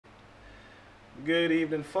Good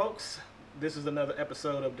evening, folks. This is another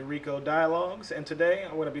episode of Dorico Dialogues, and today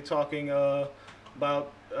I'm going to be talking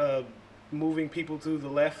about moving people to the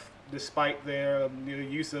left despite their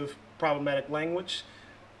use of problematic language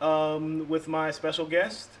with my special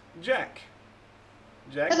guest, Jack.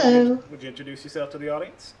 Jack, Hello. would you introduce yourself to the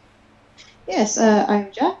audience? Yes,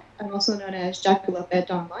 I'm Jack. I'm also known as Jack Lopet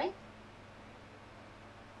online,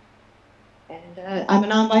 and I'm a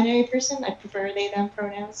non-binary person. I prefer they/them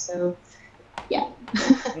pronouns. So yeah.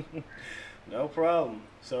 No problem.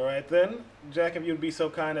 So, right then, Jack, if you'd be so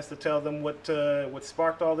kind as to tell them what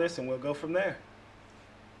sparked all this, and we'll go from there.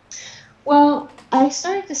 Well, I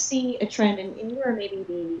started to see a trend, and you were maybe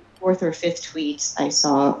the fourth or fifth tweet I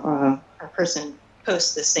saw a person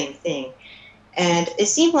post the same thing, and it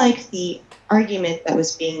seemed like the argument that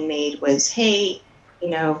was being made was, hey, you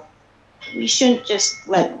know, we shouldn't just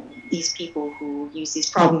let these people who use these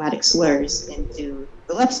problematic slurs into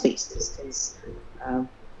the left spaces because um,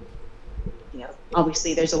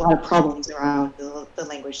 obviously there's a lot of problems around the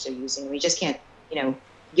language they're using. We just can't,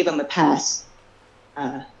 give them a pass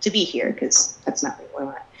to be here because that's not what we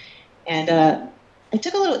want. And I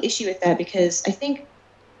took a little issue with that because I think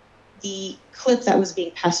the clip that was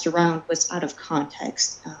being passed around was out of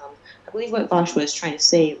context. I believe what Vosh was trying to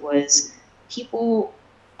say was people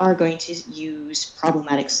are going to use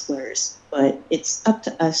problematic slurs, but it's up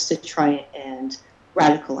to us to try and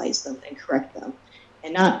radicalize them and correct them,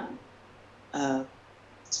 and not uh,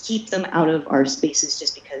 keep them out of our spaces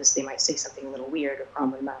just because they might say something a little weird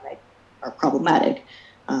or problematic.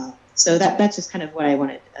 So that's just kind of what I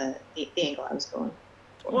wanted, the angle I was going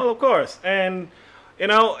for. Well, of course, and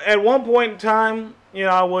at one point in time,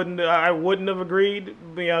 I wouldn't have agreed.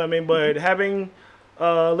 You know what I mean? But having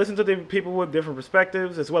listened to the people with different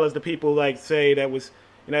perspectives, as well as the people like say that was,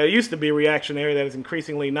 it used to be reactionary, that is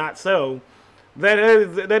increasingly not so. That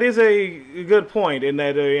is a good point in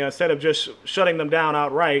that instead of just shutting them down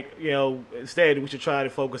outright, instead we should try to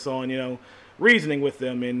focus on reasoning with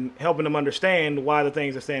them and helping them understand why the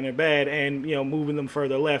things they're saying are bad, and moving them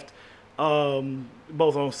further left,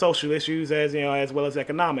 both on social issues as well as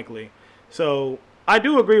economically. So I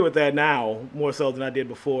do agree with that now more so than I did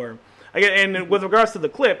before. Again, and with regards to the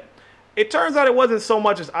clip, it turns out it wasn't so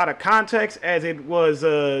much as out of context as it was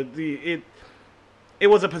it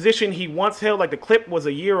was a position he once held. Like the clip was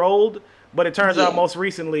a year old, but it turns out Yeah. most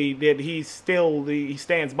recently that he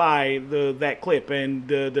stands by that clip and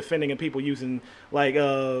defending and people using like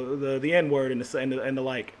the N word and the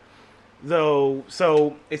like. Though,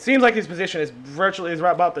 so it seems like his position is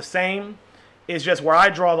right about the same. It's just where I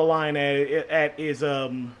draw the line at is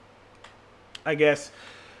I guess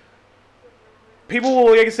people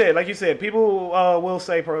will, like you said, people will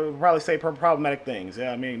probably say problematic things.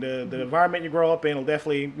 Yeah, I mean, the environment you grow up in will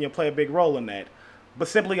definitely play a big role in that. But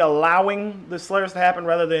simply allowing the slurs to happen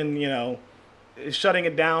rather than shutting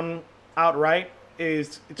it down outright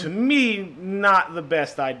is, to me, not the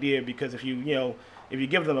best idea, because if you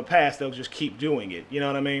give them a pass, they'll just keep doing it. You know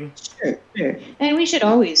what I mean? Sure, sure. And we should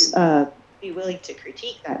always be willing to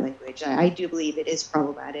critique that language. I do believe it is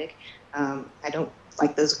problematic. I don't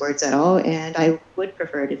like those words at all, and I would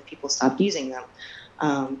prefer it if people stopped using them.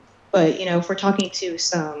 But, if we're talking to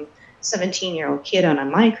some 17-year-old kid on a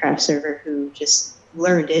Minecraft server who just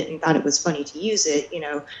learned it and thought it was funny to use it,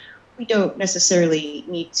 we don't necessarily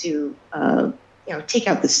need to, take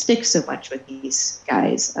out the stick so much with these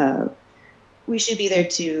guys. We should be there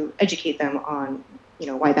to educate them on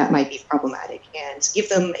why that might be problematic and give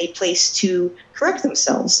them a place to correct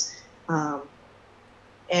themselves,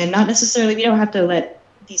 and not necessarily, we don't have to let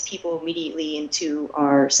these people immediately into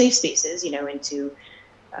our safe spaces, into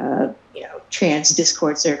trans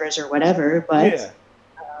Discord servers or whatever, but Yeah.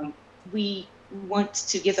 we want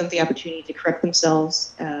to give them the opportunity to correct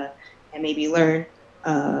themselves, and maybe learn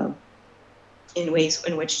in ways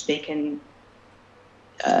in which they can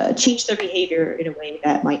change their behavior in a way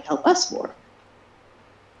that might help us more.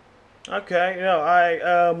 Okay,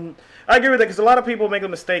 I agree with that, because a lot of people make the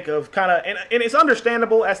mistake of kind of, and it's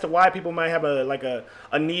understandable as to why people might have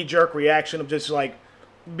a knee jerk reaction of just like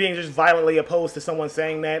being just violently opposed to someone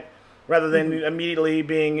saying that, rather than Mm-hmm. immediately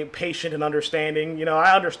being patient and understanding.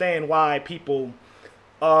 I understand why people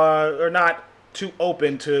are not too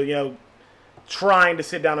open to trying to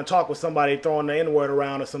sit down and talk with somebody throwing the N word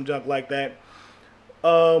around or some junk like that.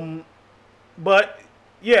 But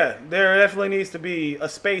yeah, there definitely needs to be a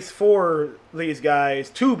space for these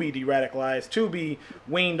guys to be de-radicalized, to be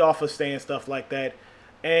weaned off of saying stuff like that.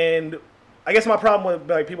 And I guess my problem with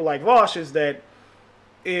like people like Vosh is that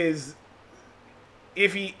is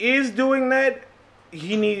if he is doing that,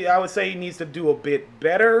 I would say he needs to do a bit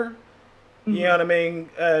better You know what I mean?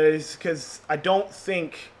 Because I don't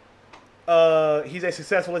think he's as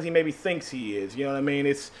successful as he maybe thinks he is. You know what I mean?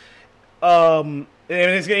 Even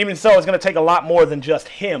so, it's going to take a lot more than just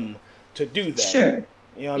him to do that. Sure.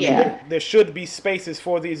 You know what I mean? There should be spaces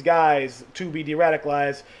for these guys to be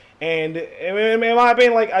de-radicalized. And in my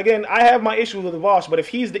opinion, like, again, I have my issues with Vosh, but if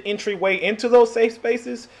he's the entryway into those safe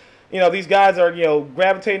spaces, you know, these guys are, you know,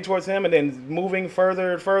 gravitating towards him and then moving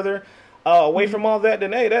further and further away from all that,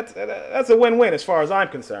 then, hey, that's a win-win as far as I'm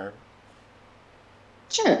concerned.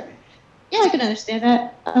 Sure. Yeah, I can understand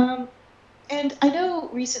that. And I know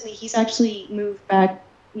recently he's actually moved back.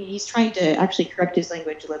 He's trying to actually correct his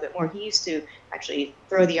language a little bit more. He used to actually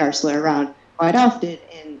throw the R slur around quite often,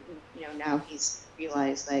 and, you know, now he's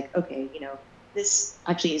realized, like, okay, you know, this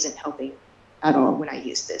actually isn't helping at all when I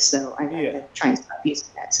use this, so I'm going to try and stop using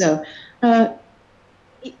that. So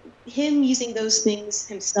him using those things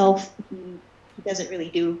himself, he doesn't really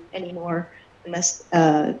do anymore unless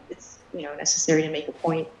it's, you know, necessary to make a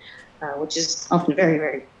point, which is often very,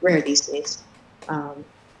 very rare these days.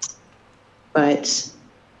 But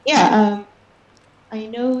yeah, I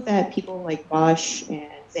know that people like Bosch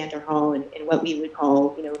and Xander Hall and what we would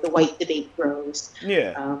call, you know, the white debate bros,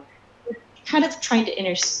 kind of trying to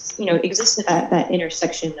exist at that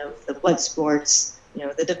intersection of the blood sports, you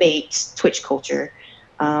know, the debate, Twitch culture,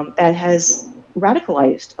 that has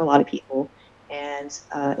radicalized a lot of people. And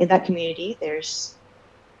in that community, there's,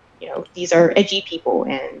 you know, these are edgy people,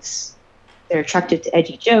 and they're attracted to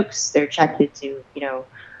edgy jokes. They're attracted to, you know,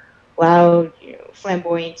 loud, you know,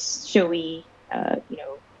 flamboyant, showy, you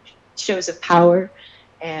know, shows of power.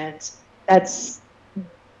 And that's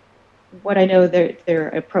what I know their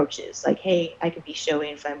approach is. Like, hey, I could be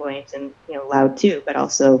showy and flamboyant and, you know, loud too, but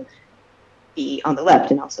also be on the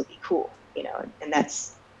left and also be cool, you know. And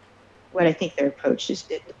that's what I think their approach is,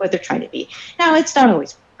 what they're trying to be. Now, it's not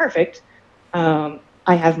always perfect.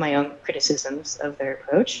 I have my own criticisms of their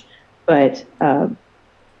approach, but I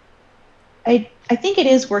think it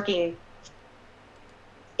is working.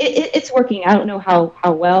 It's working. I don't know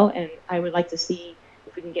how well, and I would like to see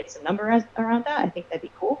if we can get some number around that. I think that'd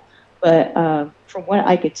be cool. But from what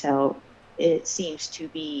I could tell, it seems to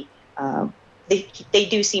be they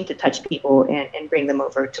do seem to touch people and bring them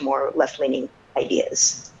over to more left-leaning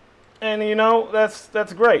ideas. And, you know,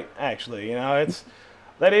 that's great, actually. You know, it's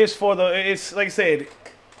like I said,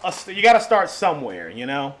 you got to start somewhere, you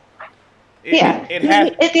know.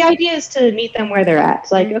 The idea is to meet them where they're at.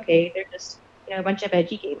 It's like, okay, they're just, you know, a bunch of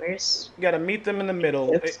edgy gamers. You got to meet them in the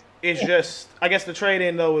middle. It's just, I guess the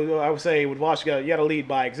trade-in, though, I would say with Vosh, you got to lead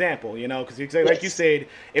by example, you know, because like you said,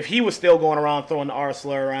 if he was still going around throwing the R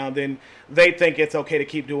slur around, then they think it's okay to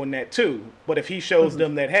keep doing that too. But if he shows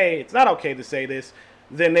them that, hey, it's not okay to say this,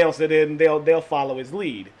 then they'll follow his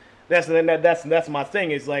lead. That's my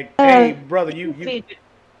thing. Is like, hey, brother, you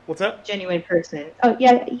what's up? Genuine person. Oh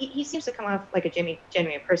yeah, he seems to come off like a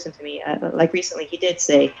genuine person to me. Like recently, he did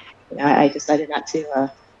say, you know, I decided not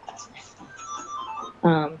to.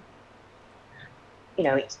 You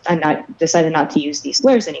know, decided not to use these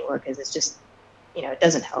slurs anymore because it's just, you know, it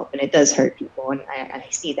doesn't help and it does hurt people, and I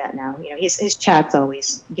see that now. You know, his chat's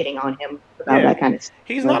always getting on him about that kind of stuff.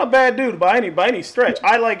 He's not a bad dude by any stretch.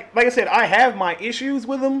 I like I said, I have my issues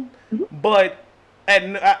with him, but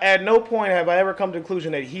at no point have I ever come to the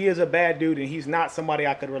conclusion that he is a bad dude and he's not somebody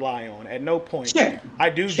I could rely on. At no point. Sure. I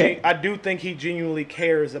do think he genuinely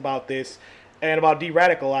cares about this and about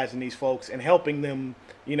de-radicalizing these folks and helping them,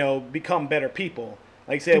 you know, become better people.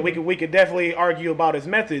 Like I said, we could definitely argue about his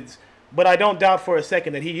methods, but I don't doubt for a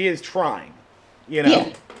second that he is trying. You know.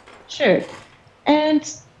 Yeah. Sure.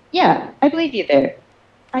 And yeah, I believe you there.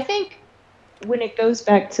 I think when it goes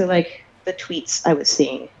back to like the tweets I was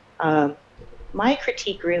seeing, my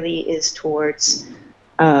critique really is towards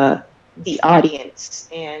the audience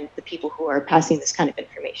and the people who are passing this kind of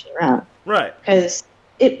information around. Right. Because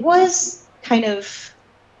it was kind of,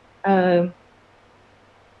 I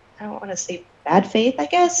don't want to say bad faith, I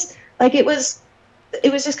guess. Like it was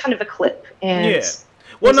just kind of a clip. And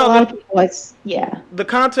well, no, a lot of people, the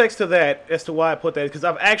context to that, as to why I put that, is because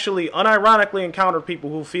I've actually unironically encountered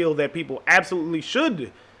people who feel that people absolutely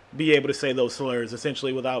should be able to say those slurs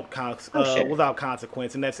essentially without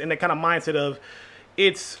consequence, and that's in that kind of mindset of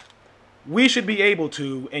we should be able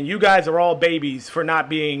to, and you guys are all babies for not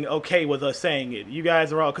being okay with us saying it. You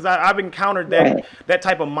guys are all, because I've encountered that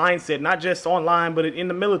type of mindset, not just online, but in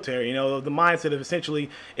the military. You know, the mindset of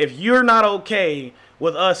essentially, if you're not okay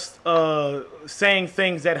with us saying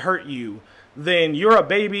things that hurt you, then you're a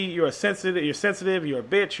baby, you're sensitive, you're a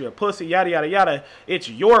bitch, you're a pussy, yada yada yada. It's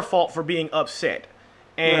your fault for being upset.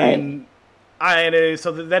 And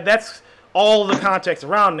so that's all the context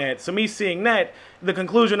around that. So me seeing that, the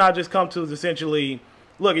conclusion I just come to is essentially,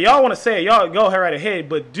 look, y'all want to say it, y'all go right ahead,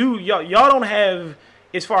 but y'all don't have,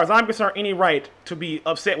 as far as I'm concerned, any right to be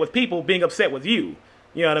upset with people being upset with you.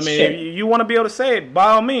 You know what I mean? Sure. If you want to be able to say it,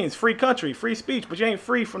 by all means, free country, free speech, but you ain't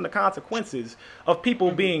free from the consequences of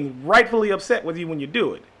people being rightfully upset with you when you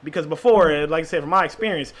do it. Because before, like I said, from my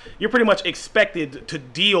experience, you're pretty much expected to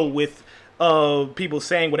deal with people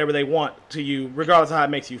saying whatever they want to you, regardless of how it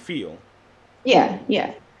makes you feel. Yeah,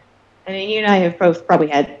 yeah. I mean, you and I have both probably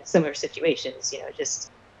had similar situations,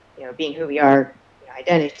 just, being who we are,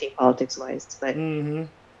 identity politics wise. But Mm-hmm.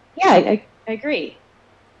 yeah, I agree.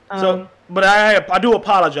 But I do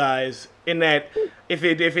apologize in that if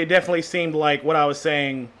it definitely seemed like what I was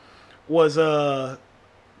saying was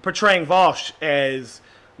portraying Vosh as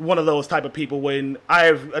one of those type of people, when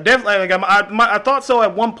I've definitely I thought so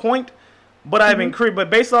at one point, but I've increased. But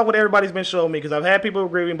based on what everybody's been showing me, because I've had people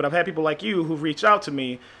agree with me, but I've had people like you who've reached out to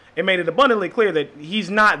me and made it abundantly clear that he's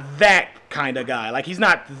not that kind of guy. Like, he's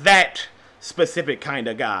not that specific kind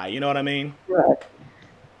of guy. You know what I mean? Right.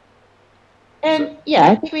 And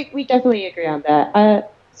yeah, I think we definitely agree on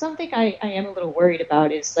that. Something I am a little worried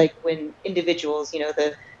about is like when individuals,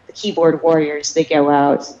 the keyboard warriors, they go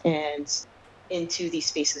out and into these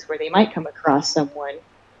spaces where they might come across someone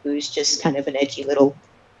who's just kind of an edgy little,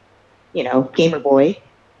 gamer boy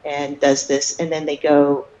and does this, and then they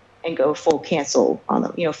go full cancel on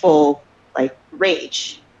them, full like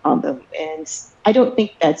rage on them. And I don't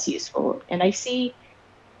think that's useful. And I see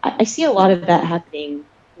a lot of that happening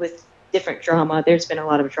with different drama. There's been a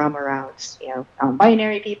lot of drama around,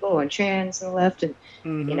 binary people and trans and the left, and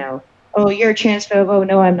oh, you're a transphobe. Oh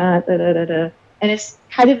no, I'm not. Da, da, da, da. And it's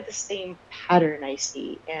kind of the same pattern I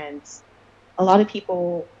see. And a lot of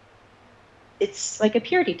people, it's like a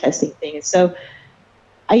purity testing thing. And so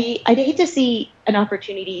I'd hate to see an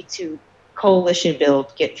opportunity to coalition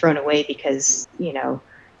build get thrown away because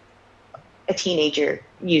a teenager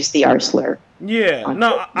used the R slur. Yeah,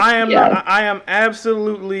 no, I am not. I am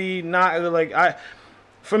absolutely not. Like,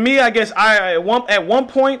 for me, I guess at one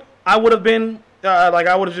point I would have been I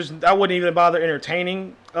wouldn't even bother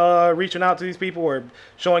entertaining reaching out to these people or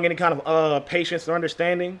showing any kind of patience or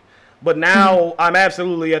understanding. But now I'm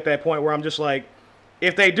absolutely at that point where I'm just like,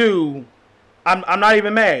 if they do, I'm not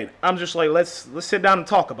even mad. I'm just like, let's sit down and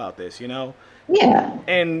talk about this, Yeah,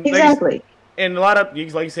 and exactly. And a lot of,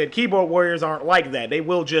 like you said, keyboard warriors aren't like that. They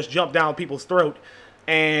will just jump down people's throat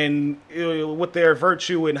and with their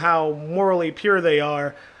virtue and how morally pure they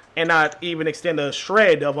are, and not even extend a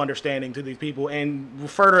shred of understanding to these people, and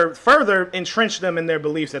further entrench them in their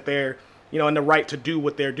beliefs that they're, in the right to do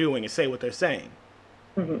what they're doing and say what they're saying.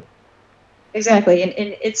 Mm-hmm. Exactly, and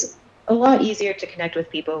it's a lot easier to connect with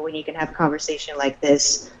people when you can have a conversation like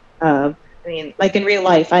this. I mean, like in real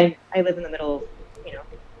life, I live in the middle of,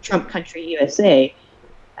 Trump country, USA,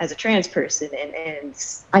 as a trans person, and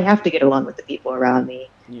I have to get along with the people around me.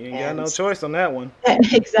 You ain't got no choice on that one.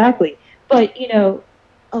 Exactly. But,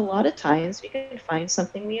 a lot of times we can find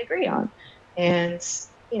something we agree on. And,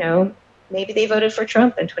 maybe they voted for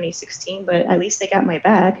Trump in 2016, but at least they got my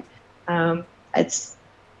back. It's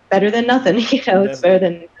better than nothing, it's better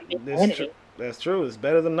than being an enemy. That's true. It's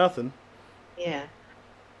better than nothing. Yeah.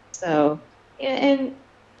 So, and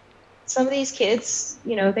some of these kids,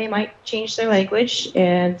 they might change their language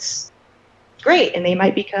and great, and they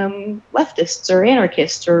might become leftists or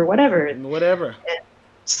anarchists or whatever. Whatever. And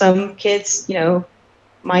some kids,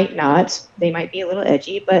 might not. They might be a little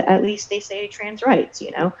edgy, but at least they say trans rights,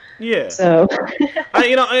 Yeah. So,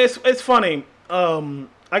 it's funny. So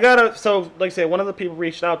like I said, one of the people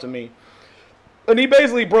reached out to me, and he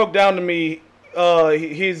basically broke down to me.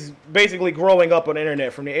 He's basically growing up on the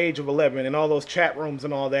internet from the age of 11 and all those chat rooms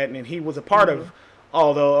and all that, and he was a part of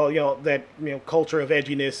all that culture of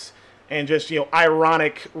edginess and just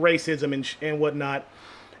ironic racism and whatnot.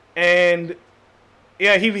 And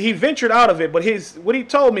yeah, he ventured out of it, but what he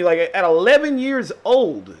told me, like, at 11 years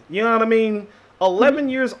old, you know what I mean? 11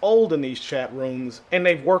 years old in these chat rooms, and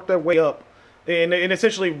they've worked their way up and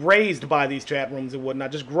essentially raised by these chat rooms and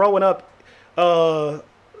whatnot, just growing up.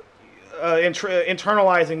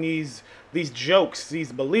 Internalizing these jokes,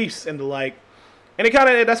 these beliefs, and the like, and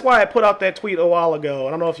that's why I put out that tweet a while ago.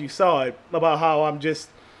 I don't know if you saw it, about how it's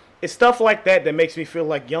stuff like that makes me feel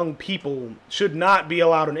like young people should not be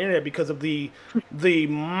allowed on the internet because of the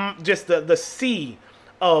sea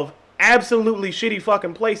of absolutely shitty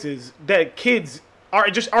fucking places that kids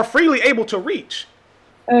are freely able to reach.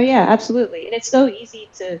 Oh yeah, absolutely, and it's so easy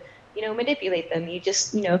to manipulate them. You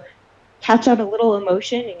just catch on a little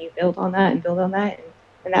emotion and you build on that and build on that,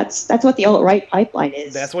 and that's what the alt-right pipeline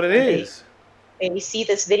is. That's what it is. They see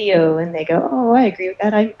this video and they go, "Oh, I agree with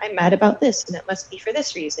that. I'm mad about this, and it must be for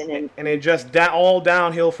this reason." And it just all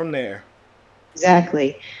downhill from there.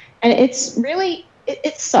 Exactly, and it's really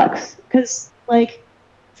it sucks because like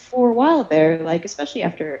for a while there, like especially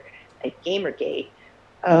after like Gamergate,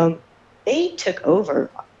 they took over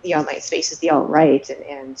the online spaces, the alt right,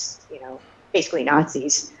 and basically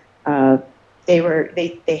Nazis. They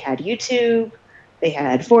had YouTube, they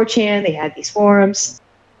had 4chan, they had these forums,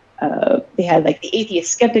 they had like the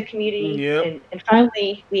atheist skeptic community, Yep. and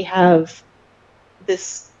finally we have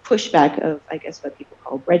this pushback of, I guess, what people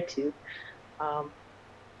call BreadTube.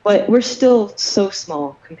 But we're still so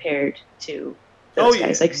small compared to those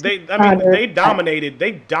guys. Like they dominated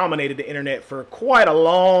the internet for quite a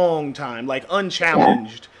long time, like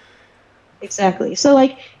unchallenged. Yeah, exactly. So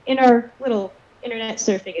like in our little internet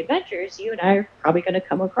surfing adventures, you and I are probably going to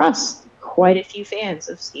come across quite a few fans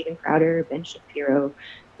of Steven Crowder, Ben Shapiro,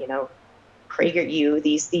 PragerU,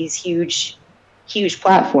 these huge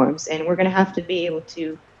platforms, and we're going to have to be able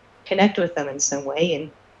to connect with them in some way and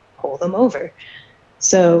pull them over.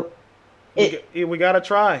 So we got to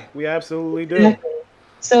try. We absolutely do. Exactly.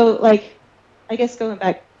 So like, I guess going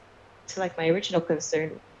back to like my original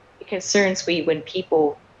concern, it concerns me when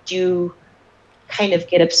people do kind of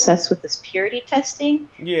get obsessed with this purity testing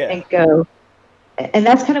and go, and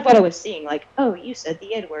that's kind of what I was seeing, like, oh, you said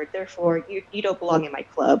the N word, therefore you don't belong in my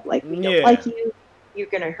club, like we don't like you, you're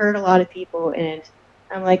gonna hurt a lot of people. And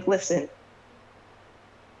I'm like, listen,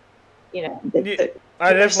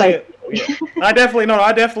 I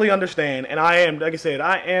definitely understand, and I am, like I said,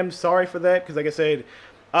 I am sorry for that, because like I said,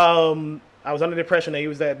 I was under the impression that he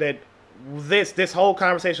was that this whole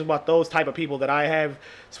conversation about those type of people that I have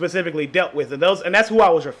specifically dealt with, and that's who I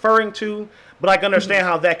was referring to. But I can understand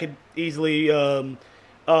how that could easily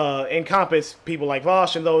encompass people like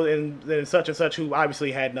Vosh and those and such and such who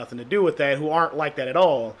obviously had nothing to do with that, who aren't like that at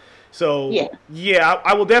all. So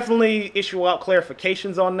I will definitely issue out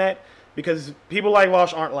clarifications on that, because people like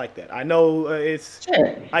Vosh aren't like that. I know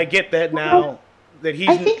I get that now. That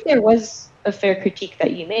I think there was a fair critique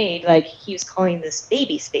that you made, like he was calling this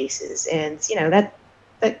baby spaces, and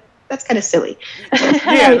that's kind of silly.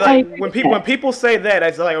 Yeah, when people say that,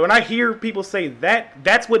 it's like when I hear people say that,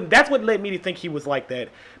 that's what led me to think he was like that,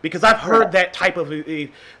 because I've heard that type of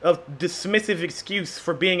dismissive excuse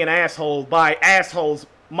for being an asshole by assholes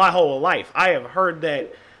my whole life. I have heard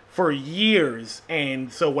that for years,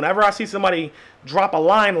 and so whenever I see somebody drop a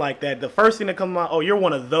line like that, the first thing that comes out, oh, you're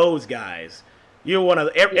one of those guys. You're one of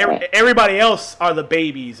everybody else are the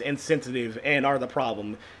babies and sensitive and are the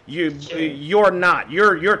problem. You're not.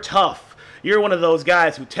 You're tough. You're one of those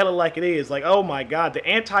guys who tell it like it is. Like, oh my God, the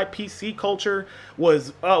anti-PC culture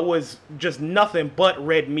was just nothing but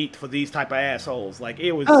red meat for these type of assholes. Like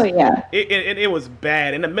it was. Oh yeah. It was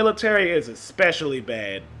bad, and the military is especially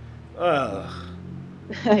bad. Ugh.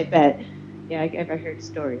 I bet. Yeah, I've heard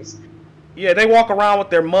stories. Yeah, they walk around with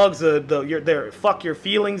their mugs, their fuck your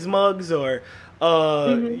feelings mugs, or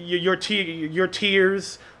your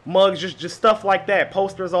tears mugs, just stuff like that.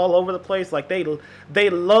 Posters all over the place. Like they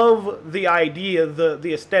love the idea,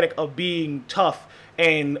 the aesthetic of being tough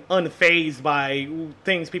and unfazed by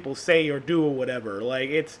things people say or do or whatever. Like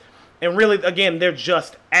and really, again, they're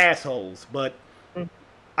just assholes. But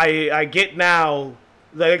I get now.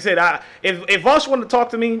 Like I said, if Vosh wanted to talk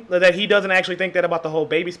to me that he doesn't actually think that about the whole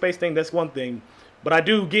baby space thing, that's one thing. But I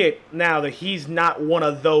do get now that he's not one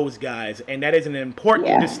of those guys, and that is an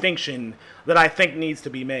important distinction that I think needs to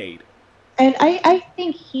be made. And I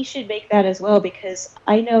think he should make that as well, because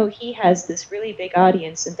I know he has this really big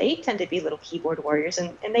audience, and they tend to be little keyboard warriors,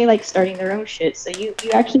 and they like starting their own shit. So you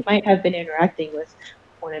actually might have been interacting with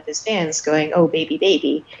one of his fans going, oh, baby,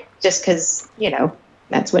 baby, just because,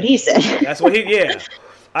 that's what he said. That's what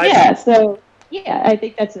So I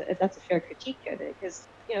think that's a fair critique of it, because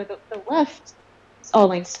the left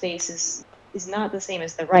online space is not the same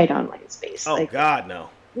as the right online space. Oh God, no.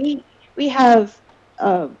 We have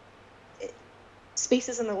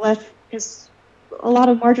spaces on the left because a lot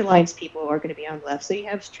of marginalized people are going to be on the left. So you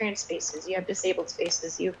have trans spaces, you have disabled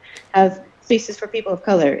spaces, you have spaces for people of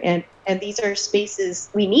color, and these are spaces,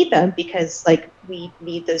 we need them because we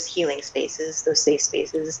need those healing spaces, those safe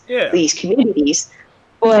spaces, these communities.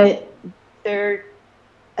 But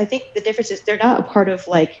I think the difference is they're not a part of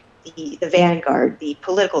the vanguard, the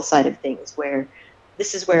political side of things, where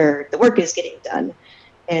this is where the work is getting done.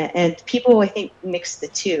 And people, I think, mix the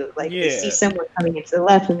two. They see someone coming into the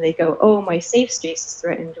left and they go, oh, my safe space is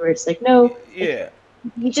threatened, where it's like, no, you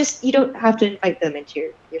don't have to invite them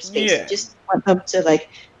into your space. You just want them to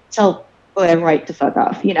tell whatever right to fuck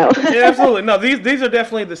off, Yeah, absolutely. No, these are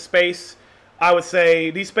definitely the space I would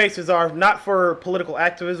say these spaces are not for political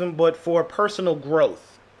activism, but for personal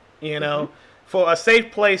growth. You know, for a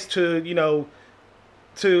safe place to, you know,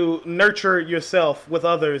 to nurture yourself with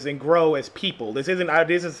others and grow as people. This is,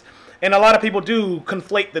 and a lot of people do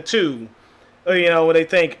conflate the two. You know, they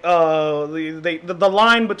think the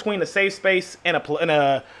line between a safe space and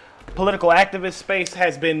a political activist space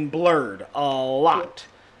has been blurred a lot.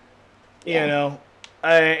 You know,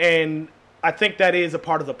 and I think that is a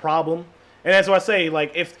part of the problem. And that's why I say,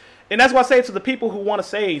 like, and that's why I say to the people who want to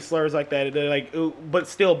say slurs like that, they're like, but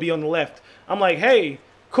still be on the left. I'm like, hey,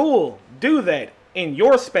 cool, do that in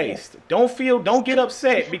your space. Don't get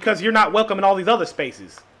upset because you're not welcome in all these other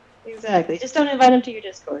spaces. Exactly. Just don't invite them to your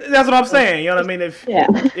Discord. That's what I'm saying. You know what I mean?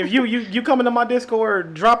 If you come into my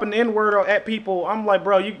Discord dropping the N-word at people, I'm like,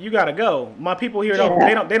 bro, you gotta go. My people here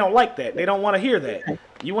they don't like that. They don't want to hear that.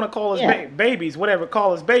 You want to call us babies, whatever,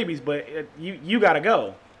 call us babies, but you gotta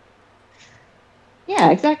go.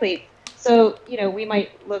 Yeah, exactly. So, you know, we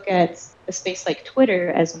might look at a space like Twitter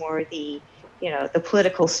as more the, you know, the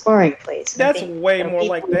political sparring place. That's way more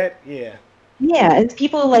like that. Yeah. Yeah, and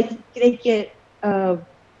people like they get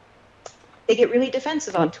really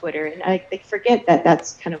defensive on Twitter, and they forget that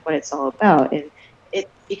that's kind of what it's all about, and it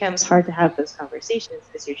becomes hard to have those conversations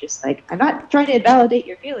because you're just like, I'm not trying to invalidate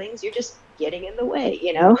your feelings, you're just getting in the way,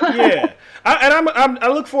 you know? Yeah, I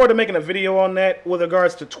look forward to making a video on that with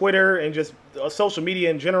regards to Twitter and just social media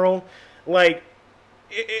in general. Like,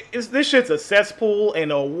 this shit's a cesspool and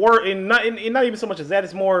not even so much as that.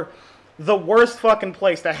 It's more the worst fucking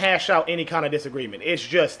place to hash out any kind of disagreement. It's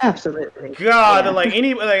just absolutely God,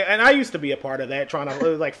 and I used to be a part of that, trying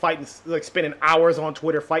to like fighting, like spending hours on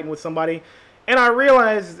Twitter fighting with somebody, and I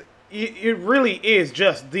realized it really is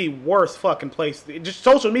just the worst fucking place. Just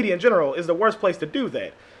social media in general is the worst place to do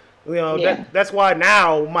that. You know, that's why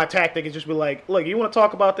now my tactic is just be like, look, you want to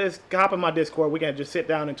talk about this? Hop in my Discord. We can just sit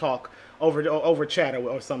down and talk over chat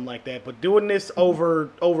or something like that. But doing this over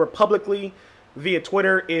publicly via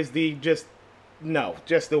Twitter is just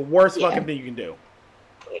the worst fucking thing you can do.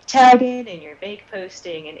 You're tagging and you're vague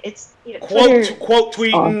posting, and it's, you know, quote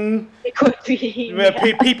tweeting,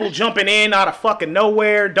 people jumping in out of fucking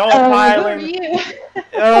nowhere, dogpiling.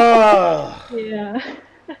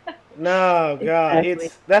 No, God, exactly.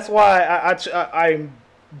 That's why I'm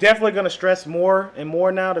definitely gonna stress more and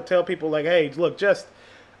more now to tell people, like, hey, look, just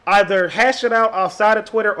either hash it out outside of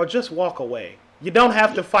Twitter or just walk away. You don't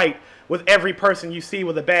have to fight with every person you see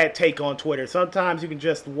with a bad take on Twitter. Sometimes you can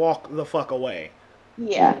just walk the fuck away.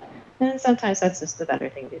 Yeah, and sometimes that's just the better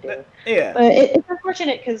thing to do. Yeah. But it's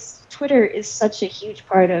unfortunate because Twitter is such a huge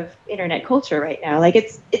part of internet culture right now. Like,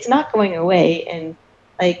 it's not going away, and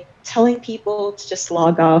like telling people to just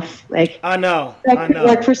log off, like, I know that could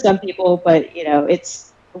work for some people, but you know, it's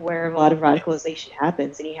where a lot of radicalization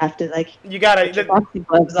happens, and you have to put your boxing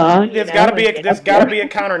gloves on. There's gotta be a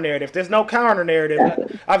counter narrative. There's no counter narrative.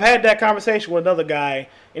 Exactly. I've had that conversation with another guy,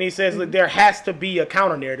 and he says that there has to be a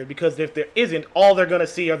counter narrative, because if there isn't, all they're gonna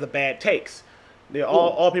see are the bad takes.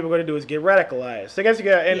 All people are gonna do is get radicalized. So I guess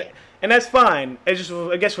and that's fine. It's just,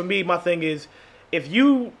 I guess for me, my thing is, if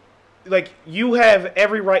you have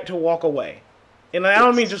every right to walk away, and I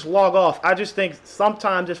don't mean just log off. I just think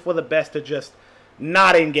sometimes it's for the best to just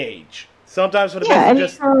not engage. Sometimes for the best,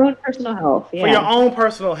 just for your own personal health. For your own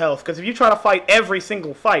personal health, because if you try to fight every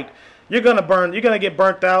single fight, you're gonna get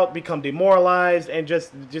burnt out, become demoralized, and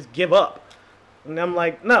just give up. And I'm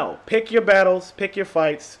like, no, pick your battles, pick your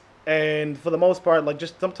fights, and for the most part, like,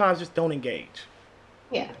 sometimes just don't engage.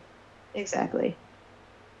 Yeah, exactly.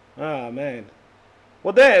 Oh man.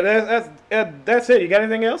 Well, that's it. You got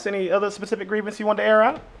anything else? Any other specific grievance you want to air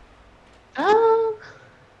out?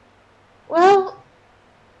 Well,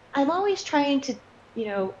 I'm always trying to, you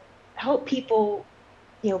know, help people,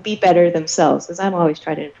 you know, be better themselves, because I'm always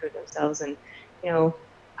trying to improve themselves. And, you know,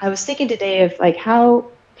 I was thinking today of, like, how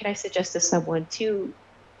can I suggest to someone to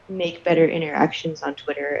make better interactions on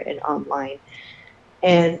Twitter and online?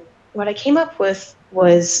 And what I came up with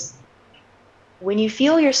was, when you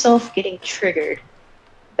feel yourself getting triggered,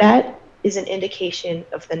 that is an indication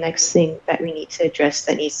of the next thing that we need to address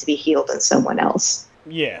that needs to be healed in someone else.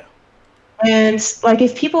 Yeah. And, like,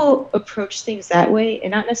 if people approach things that way, and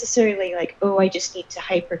not necessarily like, oh, I just need to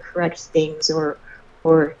hypercorrect things or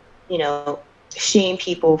you know, shame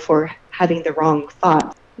people for having the wrong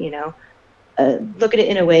thought, you know, look at it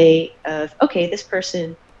in a way of, okay, this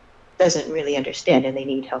person doesn't really understand and they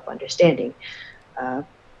need help understanding.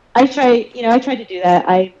 I try to do that.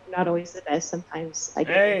 I'm not always the best. Sometimes I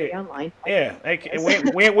get angry online. Yeah,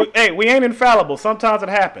 we ain't infallible. Sometimes it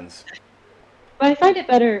happens. But I find it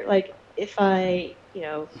better, like, if I, you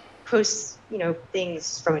know, post,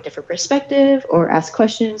 things from a different perspective or ask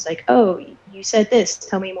questions like, oh, you said this,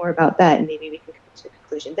 tell me more about that, and maybe we can come to a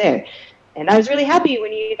conclusion there. And I was really happy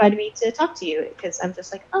when you invited me to talk to you, because I'm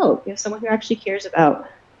just like, oh, someone who actually cares about,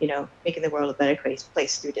 making the world a better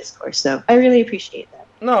place through discourse. So I really appreciate that.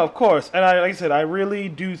 No, of course, and like I said, I really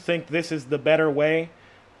do think this is the better way.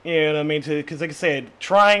 You know what I mean? Because like I said,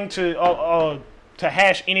 trying to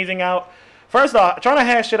hash anything out. First off, trying to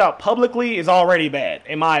hash it out publicly is already bad,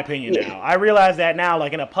 in my opinion. Yeah. Now, I realize that now,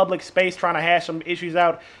 like in a public space, trying to hash some issues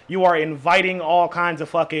out, you are inviting all kinds of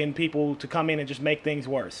fucking people to come in and just make things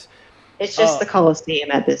worse. It's just the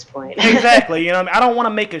Coliseum at this point. Exactly. You know, what I mean? I don't want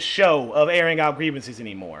to make a show of airing out grievances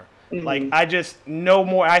anymore. Mm-hmm. Like, I just know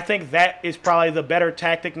more. I think that is probably the better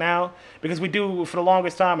tactic now, because we do for the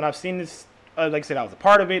longest time, and I've seen this. Like I said, I was a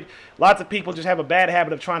part of it. Lots of people just have a bad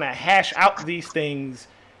habit of trying to hash out these things,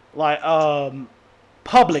 like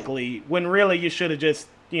publicly, when really you should have just,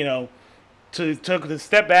 took a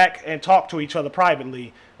step back and talk to each other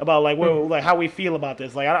privately about like how we feel about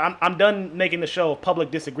this. Like I'm done making the show of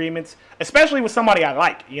public disagreements, especially with somebody I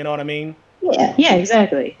like. You know what I mean? Yeah,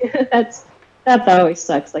 exactly. that always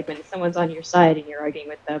sucks. Like when someone's on your side and you're arguing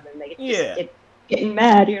with them, and they just get getting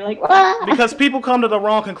mad. You're like, "Wah!" Because people come to the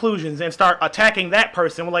wrong conclusions and start attacking that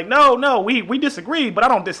person. We're like, no, we disagree, but I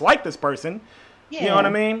don't dislike this person. Yeah. You know what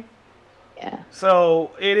I mean? Yeah.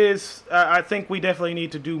 So it is. I think we definitely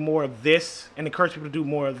need to do more of this and encourage people to do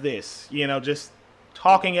more of this. Just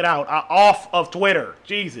talking it out off of Twitter.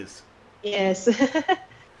 Jesus. Yes.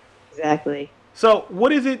 Exactly. So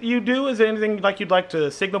what is it you do? Is there anything you'd like to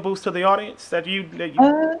signal boost to the audience that you?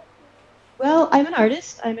 Well, I'm an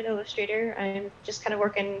artist. I'm an illustrator. I'm just kind of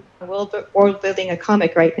working world building a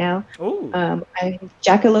comic right now. Ooh. I'm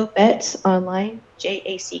Jackalopette online,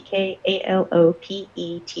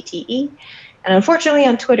 JACKALOPETTE. And unfortunately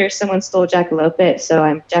on Twitter, someone stole Jackalopette, so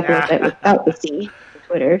I'm Jackalopette without the C on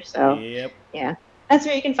Twitter. So yep. Yeah, that's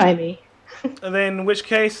where you can find me. And then in which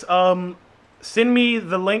case, send me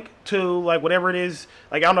the link to whatever it is.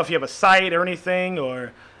 I don't know if you have a site or anything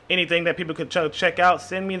or anything that people could check out.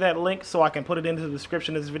 Send me that link so I can put it into the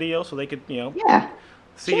description of this video so they could,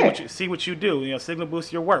 see what you do. Signal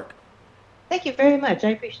boost your work. Thank you very much. I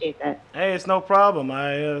appreciate that. Hey, it's no problem.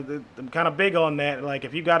 I'm kind of big on that. Like,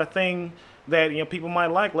 if you got a thing that people might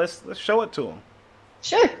like, let's show it to them.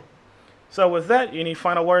 Sure. So with that, any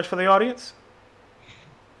final words for the audience?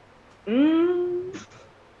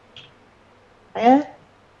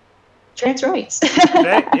 Trans rights.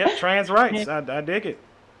 Okay, yep, trans rights. I dig it.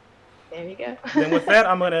 There you go. Then with that,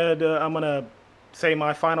 I'm gonna say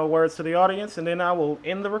my final words to the audience, and then I will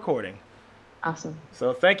end the recording. Awesome.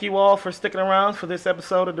 So thank you all for sticking around for this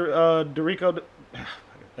episode of Dorico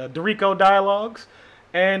Dialogues,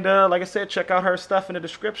 and like I said, check out her stuff in the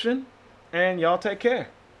description, and y'all take care.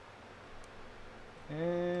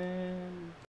 And